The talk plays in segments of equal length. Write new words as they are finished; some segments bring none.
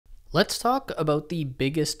Let's talk about the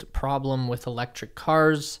biggest problem with electric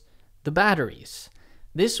cars, the batteries.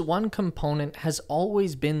 This one component has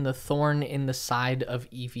always been the thorn in the side of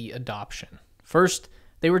EV adoption. First,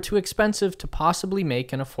 they were too expensive to possibly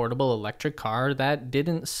make an affordable electric car that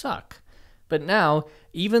didn't suck. But now,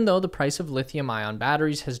 even though the price of lithium-ion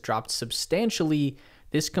batteries has dropped substantially,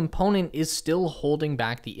 this component is still holding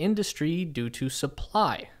back the industry due to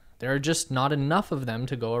supply. There are just not enough of them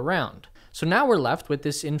to go around. So now we're left with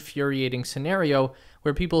this infuriating scenario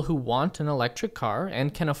where people who want an electric car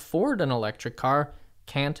and can afford an electric car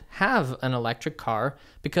can't have an electric car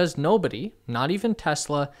because nobody, not even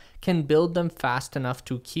Tesla, can build them fast enough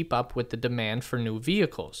to keep up with the demand for new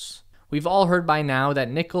vehicles. We've all heard by now that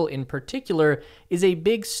nickel in particular is a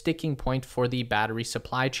big sticking point for the battery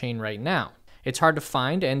supply chain right now. It's hard to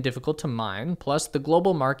find and difficult to mine, plus the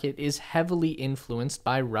global market is heavily influenced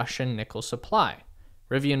by Russian nickel supply.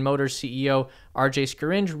 Rivian Motors CEO RJ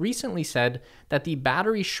Scaringe recently said that the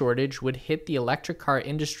battery shortage would hit the electric car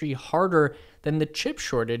industry harder than the chip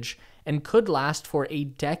shortage and could last for a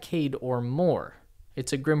decade or more.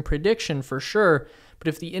 It's a grim prediction for sure, but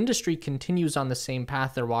if the industry continues on the same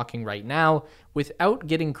path they're walking right now, without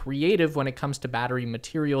getting creative when it comes to battery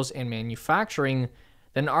materials and manufacturing,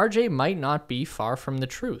 then RJ might not be far from the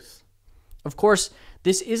truth. Of course,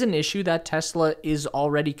 this is an issue that Tesla is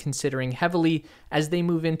already considering heavily as they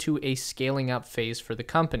move into a scaling up phase for the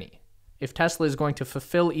company. If Tesla is going to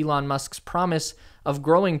fulfill Elon Musk's promise of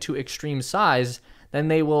growing to extreme size, then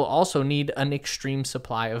they will also need an extreme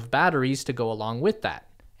supply of batteries to go along with that.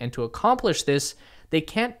 And to accomplish this, they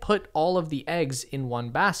can't put all of the eggs in one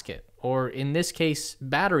basket, or in this case,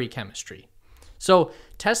 battery chemistry. So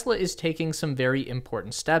Tesla is taking some very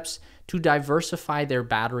important steps to diversify their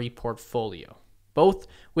battery portfolio, both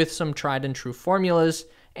with some tried and true formulas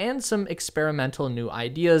and some experimental new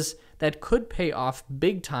ideas that could pay off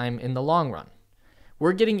big time in the long run.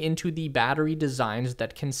 We're getting into the battery designs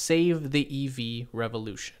that can save the EV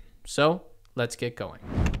revolution. So let's get going.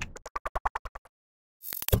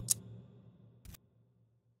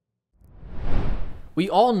 We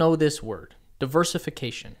all know this word,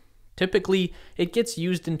 diversification. Typically, it gets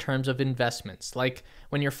used in terms of investments, like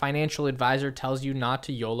when your financial advisor tells you not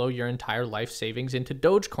to YOLO your entire life savings into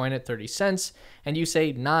Dogecoin at 30 cents, and you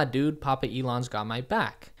say, nah dude, Papa Elon's got my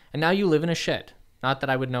back. And now you live in a shed. Not that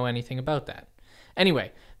I would know anything about that.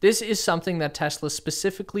 Anyway, this is something that Tesla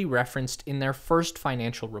specifically referenced in their first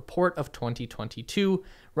financial report of 2022,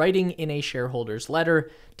 writing in a shareholder's letter,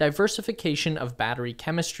 diversification of battery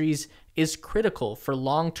chemistries is critical for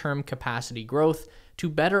long-term capacity growth to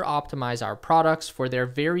better optimize our products for their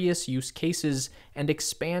various use cases and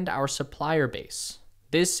expand our supplier base.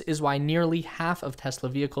 This is why nearly half of Tesla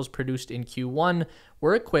vehicles produced in Q1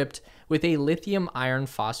 were equipped with a lithium iron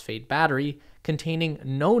phosphate battery containing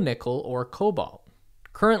no nickel or cobalt.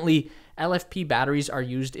 Currently, LFP batteries are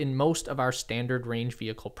used in most of our standard range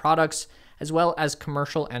vehicle products, as well as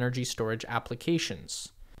commercial energy storage applications.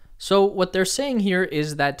 So what they're saying here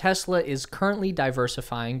is that Tesla is currently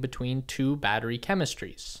diversifying between two battery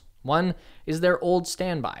chemistries. One is their old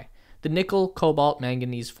standby, the nickel, cobalt,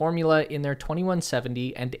 manganese formula in their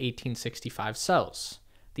 2170 and 1865 cells.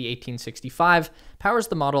 The 1865 powers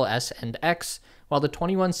the Model S and X, while the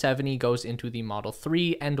 2170 goes into the Model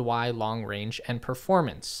 3 and Y long range and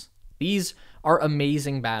performance. These are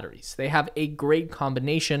amazing batteries. They have a great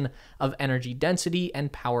combination of energy density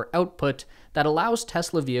and power output that allows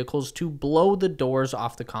Tesla vehicles to blow the doors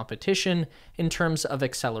off the competition in terms of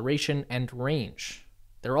acceleration and range.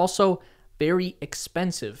 They're also very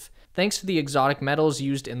expensive, thanks to the exotic metals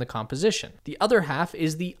used in the composition. The other half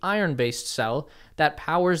is the iron-based cell that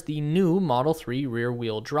powers the new Model 3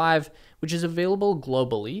 rear-wheel drive, which is available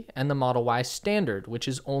globally, and the Model Y Standard, which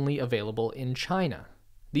is only available in China.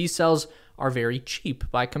 These cells are very cheap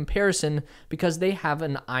by comparison because they have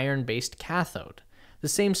an iron-based cathode, the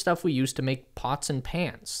same stuff we use to make pots and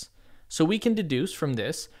pans. So we can deduce from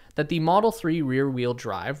this that the Model 3 rear-wheel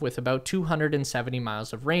drive with about 270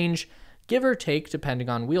 miles of range, give or take depending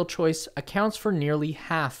on wheel choice, accounts for nearly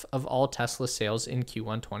half of all Tesla sales in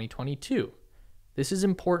Q1 2022. This is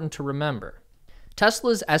important to remember.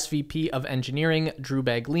 Tesla's SVP of Engineering, Drew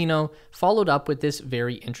Baglino, followed up with this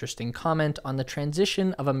very interesting comment on the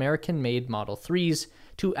transition of American-made Model 3s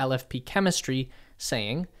to LFP chemistry,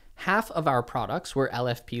 saying, half of our products were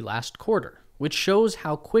LFP last quarter, which shows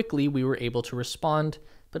how quickly we were able to respond,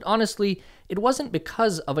 but honestly, it wasn't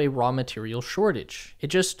because of a raw material shortage. It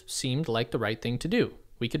just seemed like the right thing to do.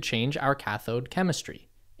 We could change our cathode chemistry.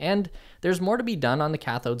 And there's more to be done on the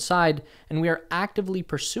cathode side, and we are actively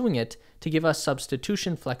pursuing it to give us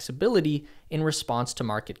substitution flexibility in response to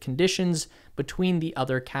market conditions between the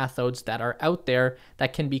other cathodes that are out there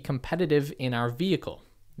that can be competitive in our vehicle.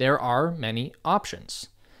 There are many options.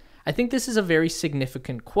 I think this is a very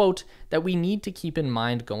significant quote that we need to keep in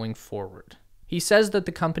mind going forward. He says that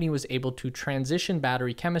the company was able to transition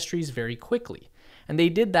battery chemistries very quickly, and they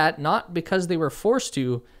did that not because they were forced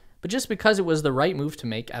to, but just because it was the right move to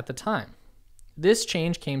make at the time. This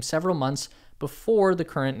change came several months before the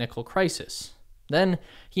current nickel crisis. Then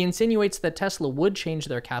he insinuates that Tesla would change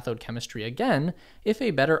their cathode chemistry again if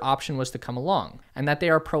a better option was to come along, and that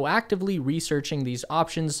they are proactively researching these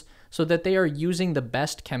options so that they are using the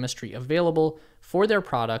best chemistry available for their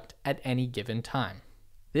product at any given time.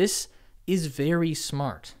 This is very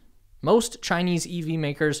smart. Most Chinese EV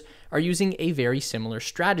makers are using a very similar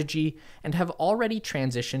strategy and have already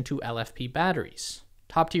transitioned to LFP batteries.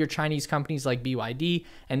 Top-tier Chinese companies like BYD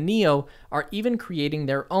and NIO are even creating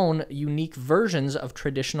their own unique versions of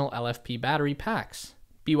traditional LFP battery packs.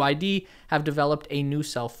 BYD have developed a new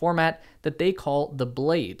cell format that they call the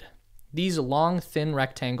Blade. These long, thin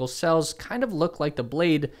rectangle cells kind of look like the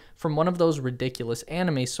blade from one of those ridiculous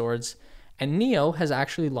anime swords, and NIO has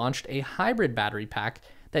actually launched a hybrid battery pack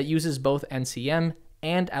that uses both NCM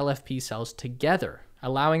and LFP cells together,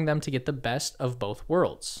 allowing them to get the best of both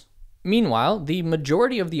worlds. Meanwhile, the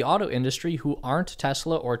majority of the auto industry who aren't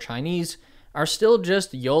Tesla or Chinese are still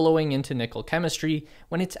just YOLOing into nickel chemistry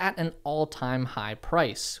when it's at an all-time high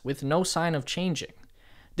price, with no sign of changing.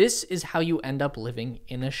 This is how you end up living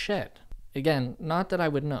in a shed. Again, not that I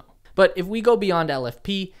would know. But if we go beyond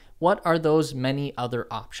LFP, what are those many other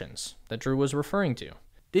options that Drew was referring to?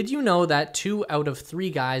 Did you know that 2 out of 3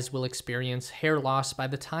 guys will experience hair loss by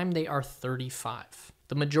the time they are 35?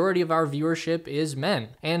 The majority of our viewership is men,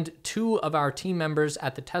 and 2 of our team members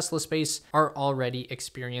at the Tesla space are already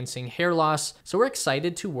experiencing hair loss, so we're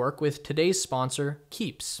excited to work with today's sponsor,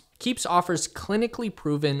 Keeps. Keeps offers clinically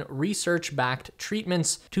proven, research-backed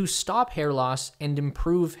treatments to stop hair loss and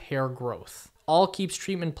improve hair growth. All Keeps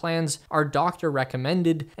treatment plans are doctor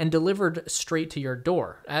recommended and delivered straight to your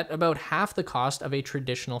door. At about half the cost of a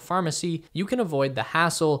traditional pharmacy, you can avoid the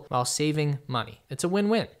hassle while saving money. It's a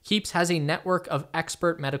win-win. Keeps has a network of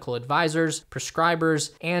expert medical advisors,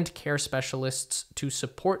 prescribers, and care specialists to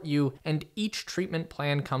support you, and each treatment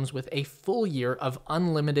plan comes with a full year of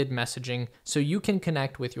unlimited messaging so you can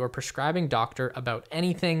connect with your prescribing doctor about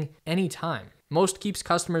anything, anytime. Most Keeps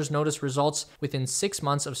customers notice results within 6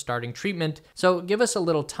 months of starting treatment, so give us a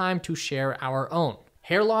little time to share our own.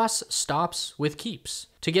 Hair loss stops with Keeps.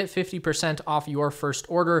 To get 50% off your first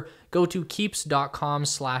order, go to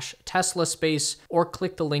keeps.com/TeslaSpace or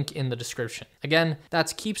click the link in the description. Again,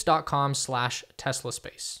 that's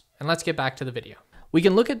keeps.com/TeslaSpace. And let's get back to the video. We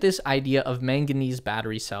can look at this idea of manganese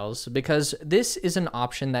battery cells because this is an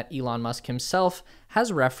option that Elon Musk himself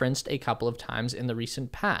has referenced a couple of times in the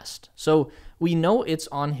recent past, so we know it's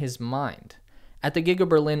on his mind. At the Giga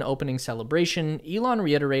Berlin opening celebration, Elon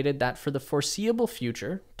reiterated that for the foreseeable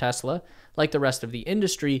future, Tesla, like the rest of the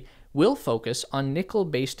industry, will focus on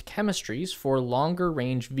nickel-based chemistries for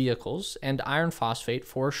longer-range vehicles and iron phosphate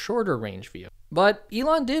for shorter-range vehicles. But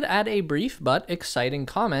Elon did add a brief but exciting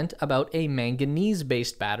comment about a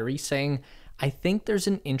manganese-based battery, saying, "I think there's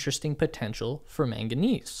an interesting potential for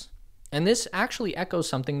manganese." And this actually echoes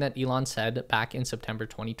something that Elon said back in September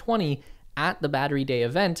 2020 at the Battery Day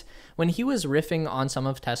event when he was riffing on some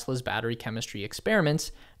of Tesla's battery chemistry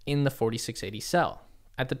experiments in the 4680 cell.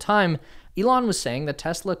 At the time, Elon was saying that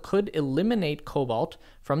Tesla could eliminate cobalt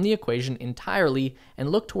from the equation entirely and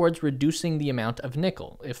look towards reducing the amount of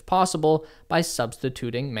nickel, if possible, by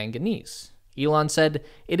substituting manganese. Elon said,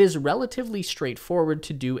 "It is relatively straightforward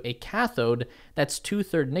to do a cathode that's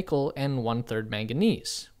 2/3 nickel and 1/3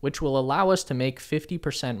 manganese, which will allow us to make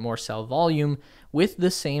 50% more cell volume with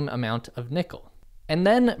the same amount of nickel." And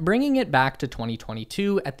then, bringing it back to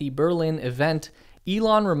 2022 at the Berlin event,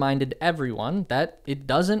 Elon reminded everyone that it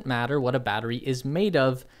doesn't matter what a battery is made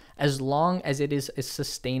of as long as it is a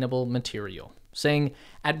sustainable material, saying,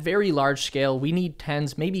 "At very large scale, we need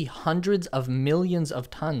tens, maybe hundreds of millions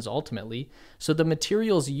of tons ultimately, so the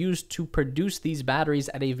materials used to produce these batteries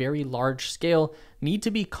at a very large scale need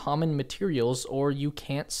to be common materials or you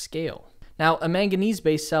can't scale." Now, a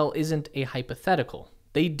manganese-based cell isn't a hypothetical.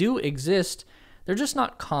 They do exist, they're just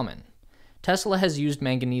not common. Tesla has used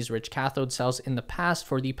manganese-rich cathode cells in the past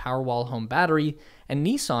for the Powerwall home battery, and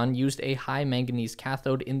Nissan used a high manganese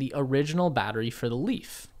cathode in the original battery for the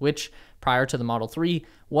Leaf, which, prior to the Model 3,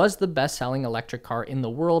 was the best-selling electric car in the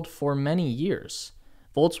world for many years.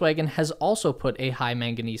 Volkswagen has also put a high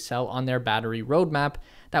manganese cell on their battery roadmap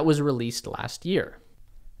that was released last year.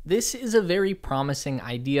 This is a very promising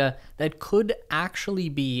idea that could actually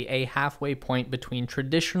be a halfway point between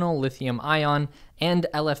traditional lithium-ion and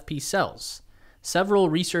LFP cells. Several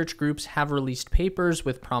research groups have released papers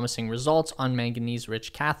with promising results on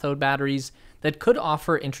manganese-rich cathode batteries that could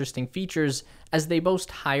offer interesting features as they boast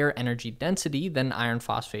higher energy density than iron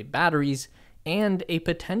phosphate batteries and a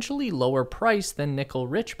potentially lower price than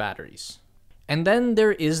nickel-rich batteries. And then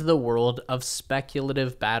there is the world of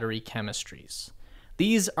speculative battery chemistries.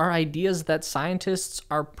 These are ideas that scientists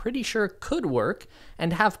are pretty sure could work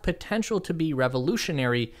and have potential to be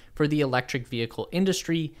revolutionary for the electric vehicle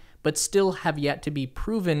industry, but still have yet to be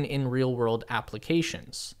proven in real-world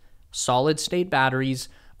applications. Solid-state batteries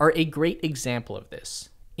are a great example of this.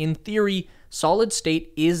 In theory,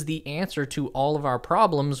 solid-state is the answer to all of our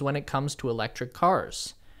problems when it comes to electric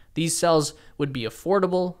cars. These cells would be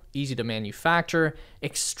affordable, easy to manufacture,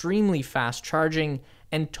 extremely fast charging,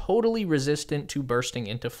 and totally resistant to bursting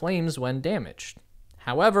into flames when damaged.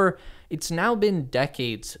 However, it's now been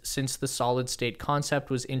decades since the solid-state concept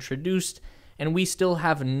was introduced, and we still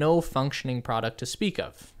have no functioning product to speak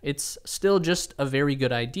of. It's still just a very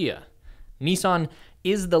good idea. Nissan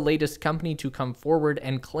is the latest company to come forward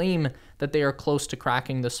and claim that they are close to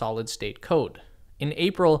cracking the solid-state code. In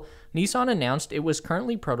April, Nissan announced it was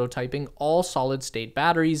currently prototyping all solid-state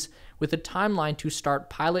batteries with a timeline to start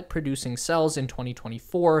pilot producing cells in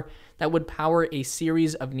 2024 that would power a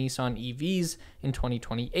series of Nissan EVs in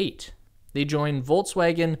 2028. They joined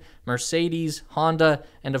Volkswagen, Mercedes, Honda,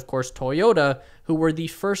 and of course Toyota, who were the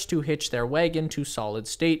first to hitch their wagon to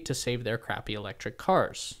solid-state to save their crappy electric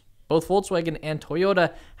cars. Both Volkswagen and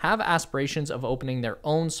Toyota have aspirations of opening their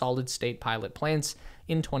own solid-state pilot plants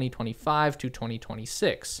in 2025 to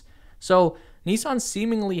 2026. So Nissan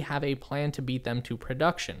seemingly have a plan to beat them to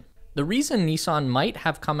production. The reason Nissan might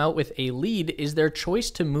have come out with a lead is their choice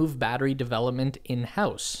to move battery development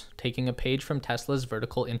in-house, taking a page from Tesla's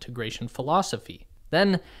vertical integration philosophy.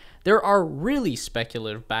 Then there are really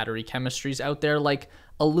speculative battery chemistries out there like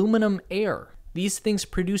aluminum air. These things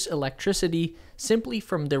produce electricity simply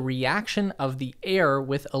from the reaction of the air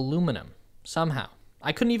with aluminum, somehow.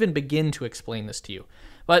 I couldn't even begin to explain this to you,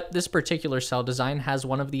 but this particular cell design has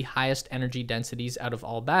one of the highest energy densities out of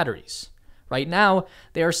all batteries. Right now,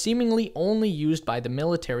 they are seemingly only used by the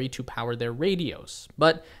military to power their radios,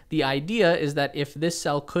 but the idea is that if this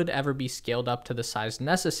cell could ever be scaled up to the size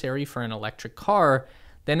necessary for an electric car,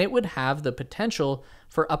 then it would have the potential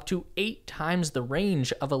for up to 8 times the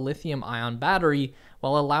range of a lithium-ion battery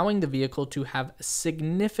while allowing the vehicle to have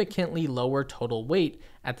significantly lower total weight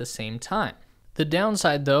at the same time. The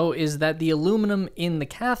downside, though, is that the aluminum in the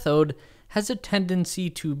cathode has a tendency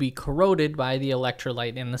to be corroded by the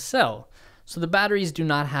electrolyte in the cell, so the batteries do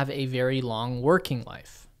not have a very long working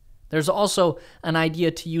life. There's also an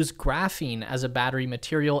idea to use graphene as a battery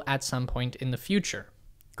material at some point in the future.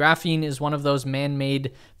 Graphene is one of those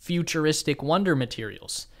man-made, futuristic wonder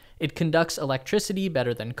materials. It conducts electricity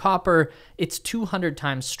better than copper, it's 200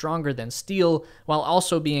 times stronger than steel, while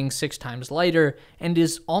also being 6 times lighter, and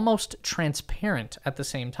is almost transparent at the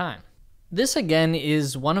same time. This again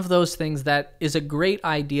is one of those things that is a great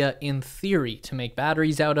idea in theory to make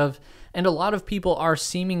batteries out of, and a lot of people are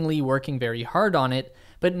seemingly working very hard on it,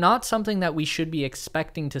 but not something that we should be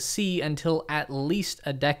expecting to see until at least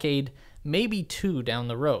a decade, maybe 2 down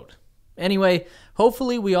the road. Anyway,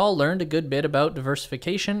 hopefully we all learned a good bit about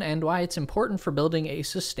diversification and why it's important for building a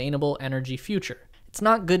sustainable energy future. It's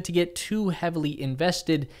not good to get too heavily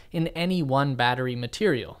invested in any one battery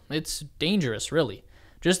material. It's dangerous, really.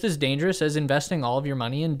 Just as dangerous as investing all of your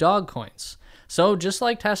money in dog coins. So just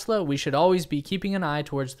like Tesla, we should always be keeping an eye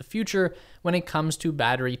towards the future when it comes to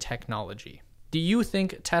battery technology. Do you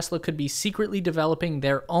think Tesla could be secretly developing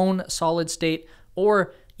their own solid state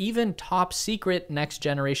or even top secret next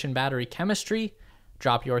generation battery chemistry?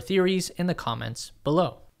 Drop your theories in the comments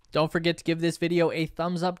below. Don't forget to give this video a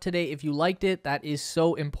thumbs up today if you liked it. That is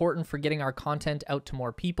so important for getting our content out to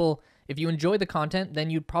more people. If you enjoy the content, then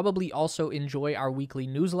you'd probably also enjoy our weekly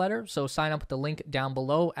newsletter, so sign up with the link down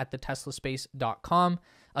below at theteslaspace.com.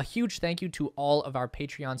 A huge thank you to all of our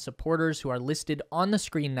Patreon supporters who are listed on the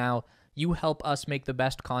screen now. You help us make the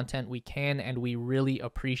best content we can, and we really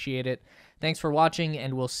appreciate it. Thanks for watching,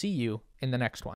 and we'll see you in the next one.